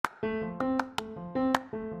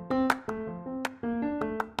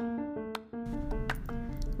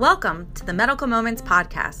Welcome to the Medical Moments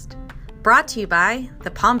Podcast, brought to you by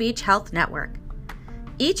the Palm Beach Health Network.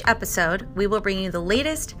 Each episode, we will bring you the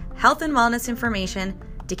latest health and wellness information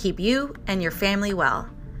to keep you and your family well.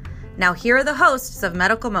 Now, here are the hosts of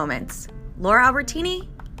Medical Moments, Laura Albertini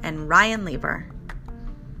and Ryan Lieber.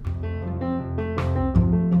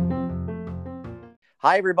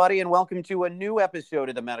 Hi, everybody, and welcome to a new episode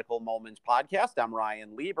of the Medical Moments Podcast. I'm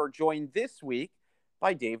Ryan Lieber, joined this week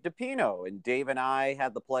by Dave DePino. And Dave and I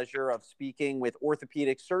had the pleasure of speaking with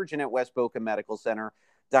orthopedic surgeon at West Boca Medical Center,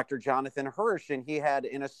 Dr. Jonathan Hirsch, and he had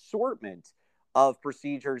an assortment of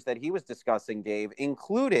procedures that he was discussing, Dave,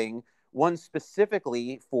 including one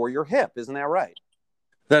specifically for your hip. Isn't that right?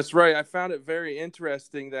 That's right. I found it very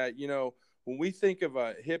interesting that, when we think of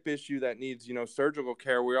a hip issue that needs, surgical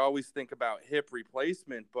care, we always think about hip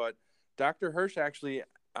replacement. But Dr. Hirsch actually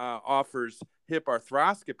offers hip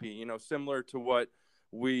arthroscopy, similar to what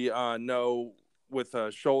we know with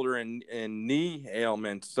shoulder and knee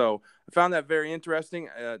ailments. So I found that very interesting.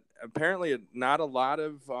 Apparently not a lot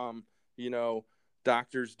of,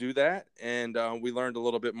 doctors do that. And we learned a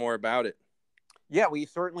little bit more about it. Yeah, we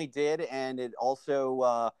certainly did. And it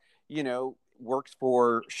also, works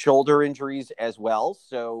for shoulder injuries as well.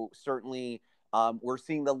 So certainly we're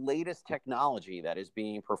seeing the latest technology that is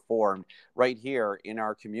being performed right here in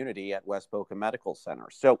our community at West Boca Medical Center.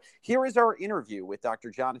 So here is our interview with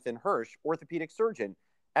Dr. Jonathan Hirsch, orthopedic surgeon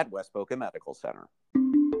at West Boca Medical Center.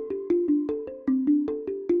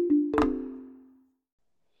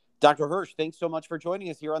 Dr. Hirsch, thanks so much for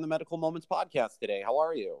joining us here on the Medical Moments Podcast today. How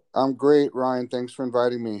are you? I'm great, Ryan. Thanks for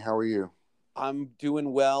inviting me. How are you? I'm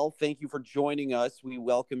doing well. Thank you for joining us. We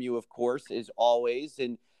welcome you, of course, as always.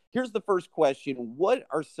 And here's the first question. What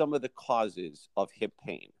are some of the causes of hip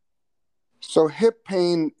pain? So hip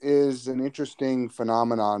pain is an interesting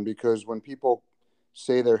phenomenon because when people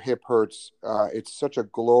say their hip hurts, it's such a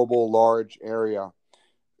global, large area.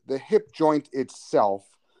 The hip joint itself,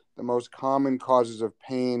 the most common causes of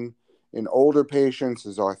pain in older patients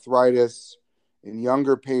is arthritis. In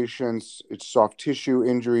younger patients, it's soft tissue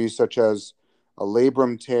injuries such as a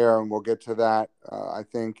labrum tear, and we'll get to that, I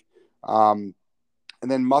think. And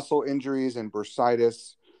then muscle injuries and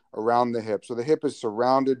bursitis around the hip. So the hip is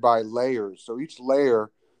surrounded by layers. So each layer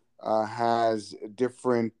has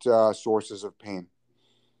different sources of pain.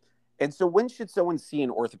 And so when should someone see an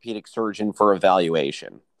orthopedic surgeon for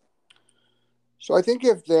evaluation? So I think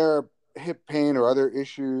if their hip pain or other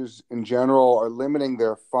issues in general are limiting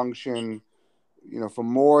their function, for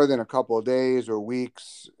more than a couple of days or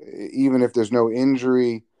weeks, even if there's no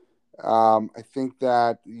injury, I think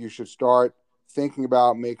that you should start thinking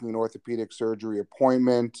about making an orthopedic surgery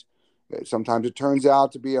appointment. Sometimes it turns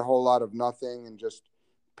out to be a whole lot of nothing, and just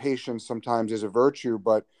patience sometimes is a virtue.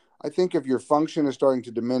 But I think if your function is starting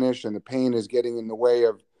to diminish and the pain is getting in the way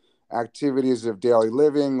of activities of daily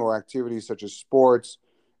living or activities such as sports,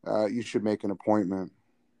 you should make an appointment.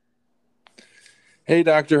 Hey,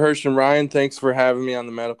 Dr. Hirsch and Ryan, thanks for having me on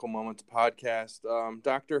the Medical Moments Podcast.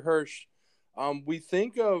 Dr. Hirsch, we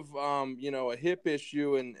think of, a hip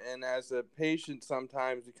issue, and as a patient,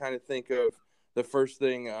 sometimes we kind of think of the first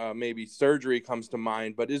thing, maybe surgery comes to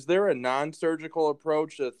mind, but is there a non-surgical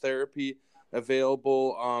approach, a therapy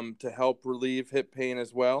available to help relieve hip pain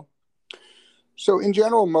as well? So in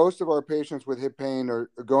general, most of our patients with hip pain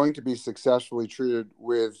are going to be successfully treated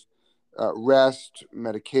with rest,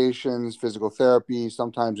 medications, physical therapy,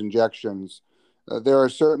 sometimes injections. There are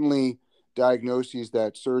certainly diagnoses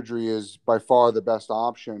that surgery is by far the best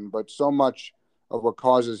option, but so much of what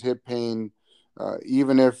causes hip pain,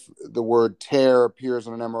 even if the word tear appears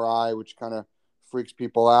on an MRI, which kind of freaks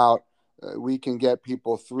people out, we can get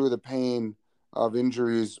people through the pain of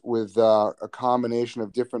injuries with a combination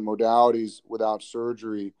of different modalities without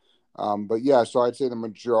surgery. But yeah, so I'd say the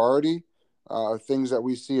majority things that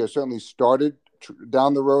we see are certainly started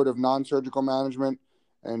down the road of non-surgical management,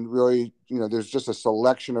 and really, there's just a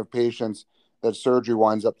selection of patients that surgery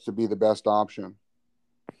winds up to be the best option.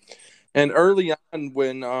 And early on,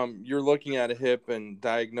 when you're looking at a hip and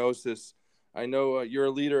diagnosis, I know you're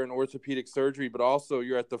a leader in orthopedic surgery, but also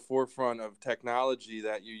you're at the forefront of technology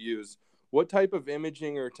that you use. What type of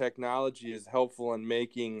imaging or technology is helpful in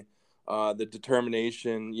making the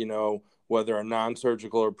determination, whether a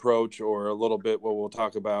non-surgical approach or a little bit what we'll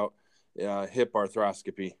talk about, hip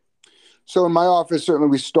arthroscopy? So in my office, certainly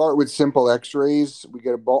we start with simple x-rays. We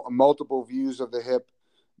get multiple views of the hip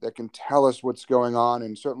that can tell us what's going on.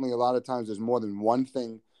 And certainly a lot of times there's more than one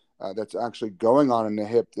thing that's actually going on in the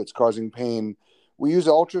hip that's causing pain. We use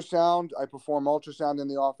ultrasound. I perform ultrasound in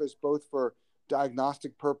the office, both for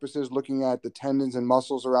diagnostic purposes, looking at the tendons and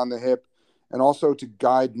muscles around the hip, and also to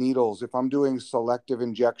guide needles. If I'm doing selective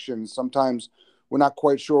injections, sometimes we're not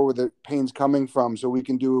quite sure where the pain's coming from, so we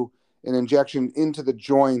can do an injection into the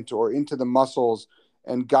joint or into the muscles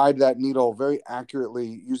and guide that needle very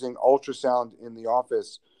accurately using ultrasound in the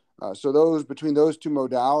office. So between those two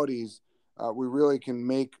modalities, we really can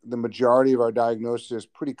make the majority of our diagnosis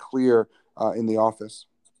pretty clear in the office.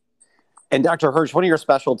 And Dr. Hirsch, one of your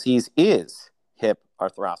specialties is hip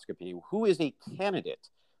arthroscopy. Who is a candidate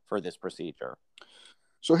for this procedure?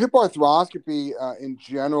 So hip arthroscopy in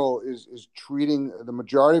general is treating, the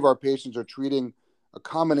majority of our patients are treating a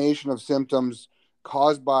combination of symptoms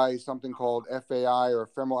caused by something called FAI, or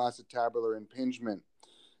femoral acetabular impingement.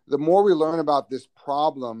 The more we learn about this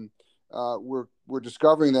problem, we're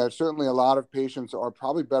discovering that certainly a lot of patients are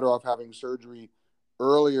probably better off having surgery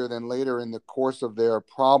earlier than later in the course of their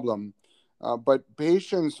problem. But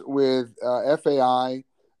patients with FAI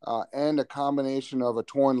and a combination of a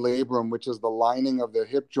torn labrum, which is the lining of the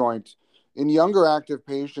hip joint, in younger active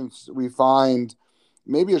patients, we find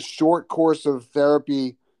maybe a short course of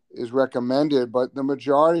therapy is recommended, but the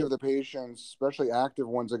majority of the patients, especially active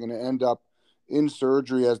ones, are going to end up in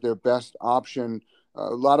surgery as their best option. A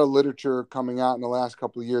lot of literature coming out in the last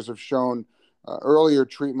couple of years have shown earlier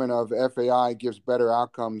treatment of FAI gives better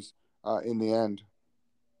outcomes in the end.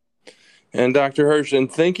 And Dr. Hirsch, in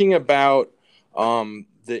thinking about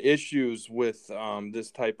the issues with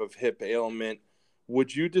this type of hip ailment,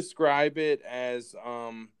 would you describe it as,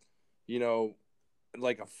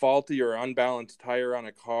 like a faulty or unbalanced tire on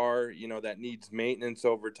a car, that needs maintenance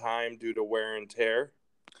over time due to wear and tear?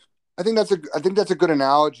 I think that's a good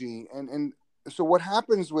analogy. And so what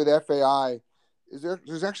happens with FAI is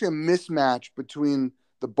there's actually a mismatch between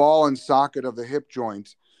the ball and socket of the hip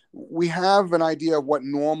joint. We have an idea of what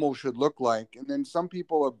normal should look like, and then some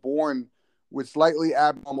people are born with slightly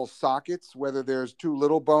abnormal sockets, whether there's too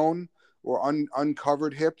little bone or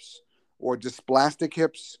uncovered hips or dysplastic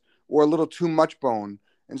hips, or a little too much bone.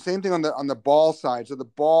 And same thing on the ball side. So the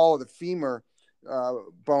ball, or the femur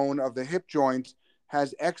bone of the hip joint,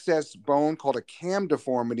 has excess bone called a cam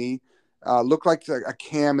deformity, look like a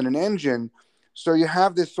cam in an engine. So you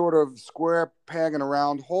have this sort of square peg in a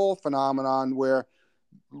round hole phenomenon where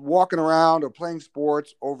walking around or playing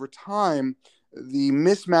sports over time, the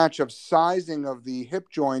mismatch of sizing of the hip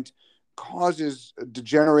joint causes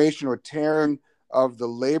degeneration or tearing of the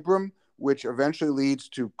labrum, which eventually leads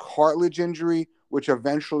to cartilage injury, which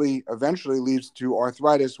eventually leads to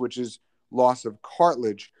arthritis, which is loss of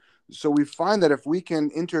cartilage. So we find that if we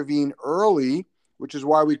can intervene early, which is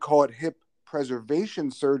why we call it hip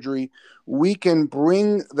preservation surgery, we can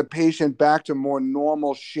bring the patient back to more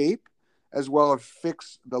normal shape, as well as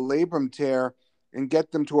fix the labrum tear and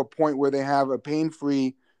get them to a point where they have a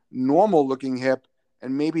pain-free, normal-looking hip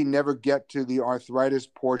and maybe never get to the arthritis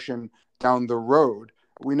portion down the road.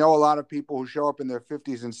 We know a lot of people who show up in their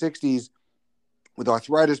 50s and 60s with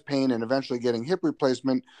arthritis pain and eventually getting hip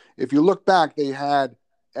replacement. If you look back, they had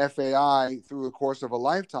FAI through the course of a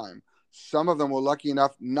lifetime. Some of them were lucky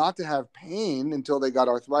enough not to have pain until they got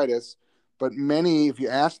arthritis, but many, if you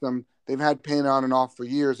ask them, they've had pain on and off for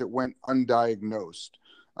years. It went undiagnosed.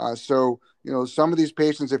 So some of these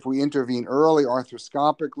patients, if we intervene early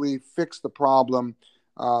arthroscopically, fix the problem,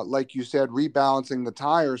 like you said, rebalancing the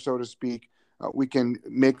tire, so to speak, we can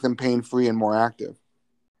make them pain-free and more active.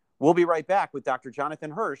 We'll be right back with Dr.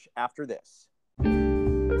 Jonathan Hirsch after this.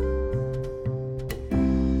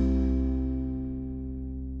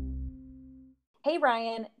 Hey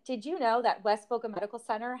Ryan, did you know that West Boca Medical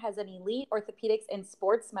Center has an elite orthopedics and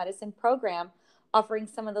sports medicine program offering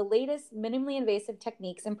some of the latest minimally invasive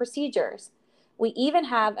techniques and procedures? We even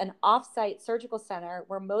have an off-site surgical center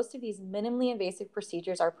where most of these minimally invasive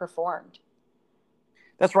procedures are performed.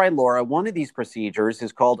 That's right, Laura. One of these procedures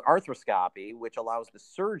is called arthroscopy, which allows the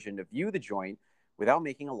surgeon to view the joint without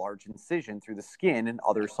making a large incision through the skin and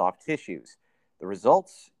other soft tissues. The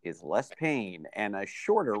results is less pain and a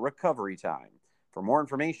shorter recovery time. For more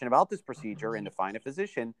information about this procedure and to find a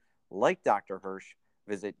physician like Dr. Hirsch,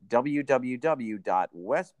 visit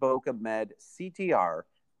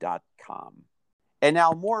www.westbocamedctr.com. And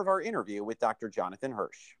now more of our interview with Dr. Jonathan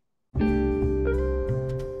Hirsch.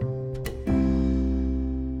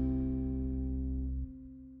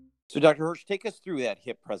 So, Dr. Hirsch, take us through that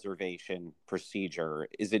hip preservation procedure.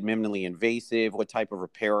 Is it minimally invasive? What type of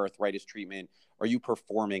repair arthritis treatment are you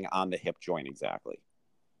performing on the hip joint exactly?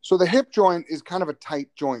 So the hip joint is kind of a tight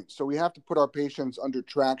joint. So we have to put our patients under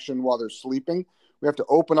traction while they're sleeping. We have to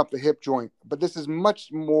open up the hip joint. But this is much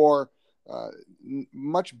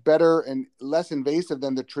better and less invasive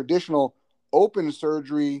than the traditional open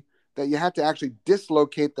surgery that you have to actually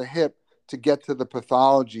dislocate the hip to get to the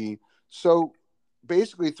pathology. So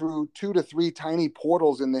basically through 2 to 3 tiny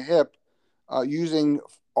portals in the hip, using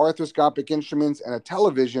arthroscopic instruments and a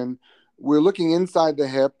television, we're looking inside the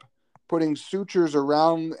hip, putting sutures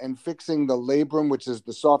around and fixing the labrum, which is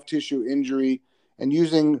the soft tissue injury, and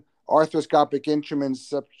using arthroscopic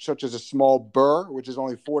instruments such as a small burr, which is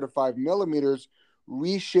only 4 to 5 millimeters,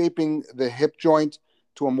 reshaping the hip joint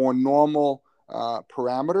to a more normal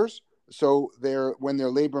parameters. So when their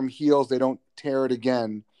labrum heals, they don't tear it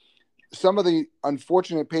again. Some of the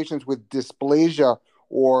unfortunate patients with dysplasia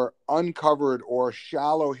or uncovered or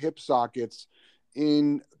shallow hip sockets,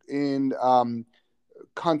 in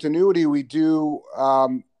continuity, we do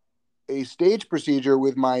a stage procedure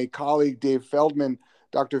with my colleague Dave Feldman,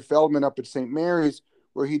 Dr. Feldman up at St. Mary's,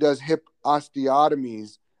 where he does hip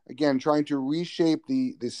osteotomies, again trying to reshape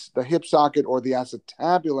the hip socket or the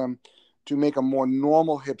acetabulum to make a more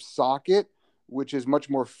normal hip socket, which is much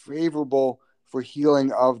more favorable for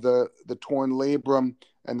healing of the torn labrum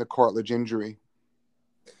and the cartilage injury.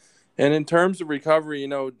 And in terms of recovery,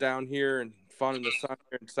 down here and fun in the sun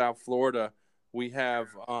here in South Florida, we have,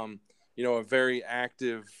 a very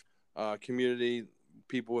active community,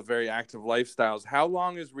 people with very active lifestyles. How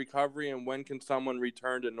long is recovery, and when can someone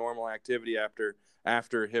return to normal activity after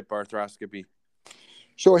hip arthroscopy?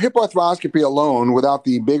 So a hip arthroscopy alone, without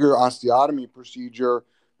the bigger osteotomy procedure,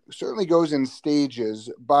 certainly goes in stages.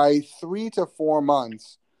 By 3 to 4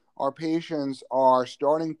 months, our patients are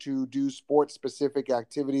starting to do sport-specific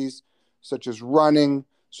activities such as running,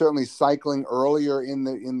 certainly cycling earlier in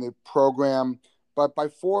the program. But by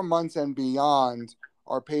 4 months and beyond,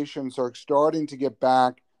 our patients are starting to get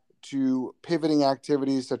back to pivoting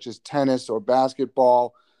activities such as tennis or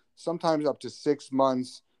basketball, sometimes up to 6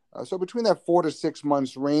 months. So between that 4 to 6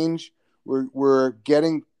 months range, we're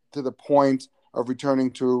getting to the point of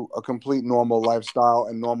returning to a complete normal lifestyle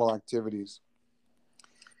and normal activities.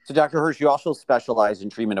 So, Dr. Hirsch, you also specialize in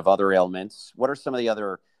treatment of other ailments. What are some of the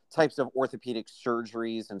other types of orthopedic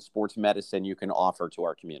surgeries and sports medicine you can offer to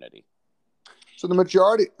our community? So the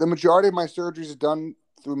majority of my surgeries is done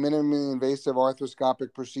through minimally invasive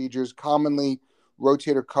arthroscopic procedures, commonly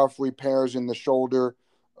rotator cuff repairs in the shoulder,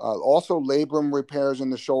 also labrum repairs in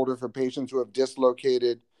the shoulder for patients who have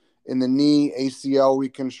dislocated, in the knee, ACL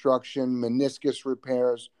reconstruction, meniscus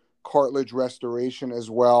repairs, cartilage restoration as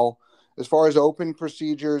well. As far as open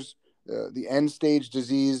procedures, the end-stage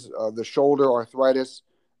disease of the shoulder, arthritis,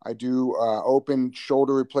 I do open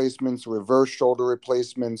shoulder replacements, reverse shoulder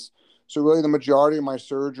replacements. So really the majority of my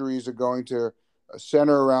surgeries are going to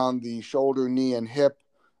center around the shoulder, knee, and hip,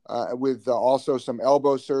 with also some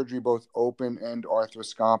elbow surgery, both open and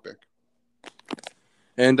arthroscopic.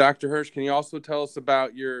 And Dr. Hirsch, can you also tell us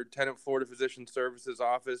about your Tenet Florida Physician Services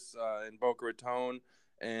office in Boca Raton?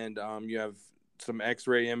 And you have some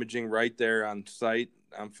X-ray imaging right there on site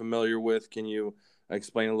I'm familiar with. Can you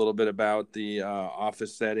explain a little bit about the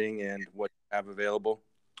office setting and what you have available?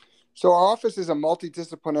 So our office is a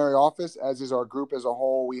multidisciplinary office, as is our group as a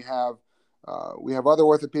whole. We have other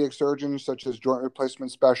orthopedic surgeons, such as joint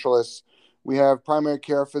replacement specialists. We have primary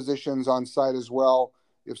care physicians on site as well.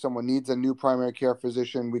 If someone needs a new primary care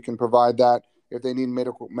physician, we can provide that. If they need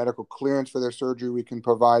medical clearance for their surgery, we can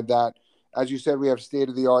provide that. As you said, we have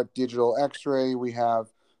state-of-the-art digital X-ray. We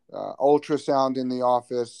have ultrasound in the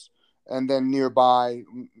office, and then nearby,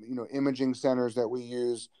 imaging centers that we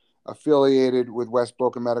use affiliated with West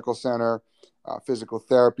Boca Medical Center, physical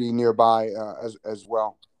therapy nearby as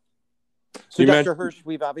well. So, Dr. Hirsch,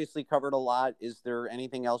 we've obviously covered a lot. Is there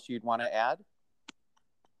anything else you'd want to add?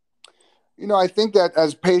 I think that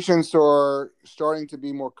as patients are starting to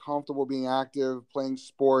be more comfortable being active, playing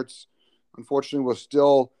sports, unfortunately, we're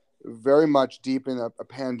still very much deep in a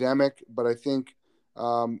pandemic. But I think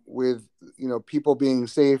with people being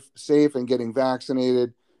safe and getting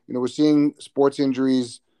vaccinated, we're seeing sports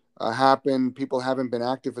injuries happen. People haven't been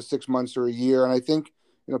active for 6 months or a year, and I think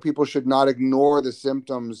people should not ignore the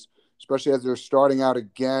symptoms, especially as they're starting out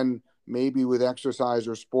again, maybe with exercise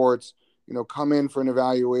or sports. Come in for an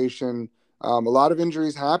evaluation. A lot of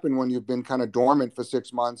injuries happen when you've been kind of dormant for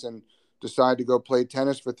 6 months and decide to go play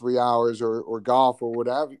tennis for 3 hours or golf or what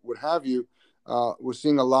have you. We're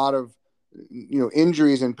seeing a lot of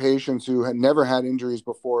injuries in patients who had never had injuries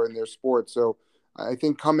before in their sport. So I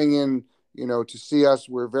think coming in, to see us,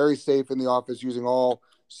 we're very safe in the office using all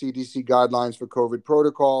CDC guidelines for COVID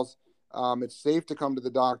protocols. It's safe to come to the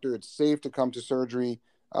doctor. It's safe to come to surgery.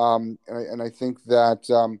 And I think that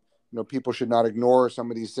people should not ignore some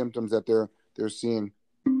of these symptoms that they're seeing.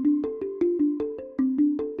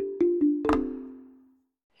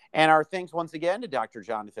 And our thanks once again to Dr.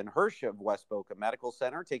 Jonathan Hirsch of West Boca Medical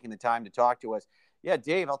Center, taking the time to talk to us. Yeah,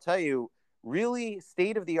 Dave, I'll tell you, really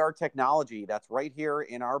state-of-the-art technology that's right here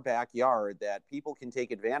in our backyard that people can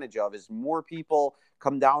take advantage of as more people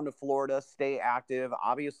come down to Florida, stay active.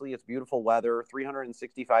 Obviously, it's beautiful weather,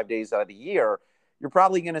 365 days out of the year. You're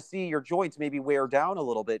probably going to see your joints maybe wear down a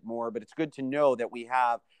little bit more, but it's good to know that we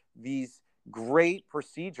have these great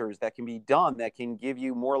procedures that can be done that can give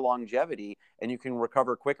you more longevity and you can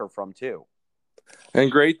recover quicker from too.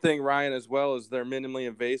 And great thing, Ryan, as well, is they're minimally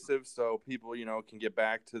invasive, so people, can get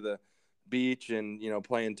back to the beach and,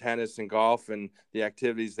 playing tennis and golf and the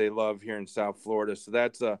activities they love here in South Florida. So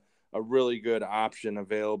that's a really good option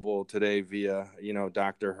available today via,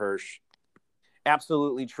 Dr. Hirsch.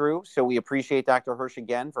 Absolutely true. So we appreciate Dr. Hirsch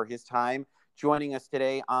again for his time joining us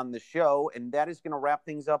today on the show. And that is going to wrap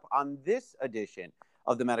things up on this edition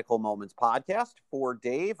of the Medical Moments podcast. For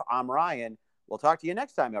Dave, I'm Ryan. We'll talk to you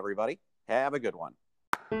next time, everybody. Have a good one.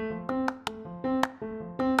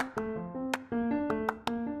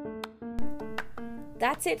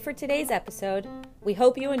 That's it for today's episode. We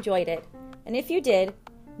hope you enjoyed it. And if you did,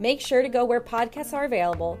 make sure to go where podcasts are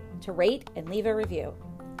available to rate and leave a review.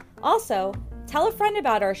 Also, tell a friend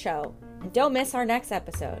about our show and don't miss our next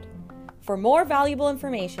episode. For more valuable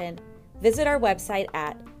information, visit our website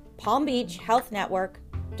at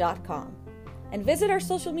palmbeachhealthnetwork.com and visit our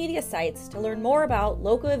social media sites to learn more about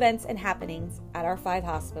local events and happenings at our 5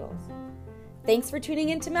 hospitals. Thanks for tuning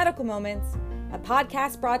in to Medical Moments, a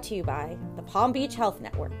podcast brought to you by the Palm Beach Health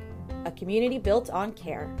Network, a community built on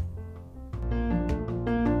care.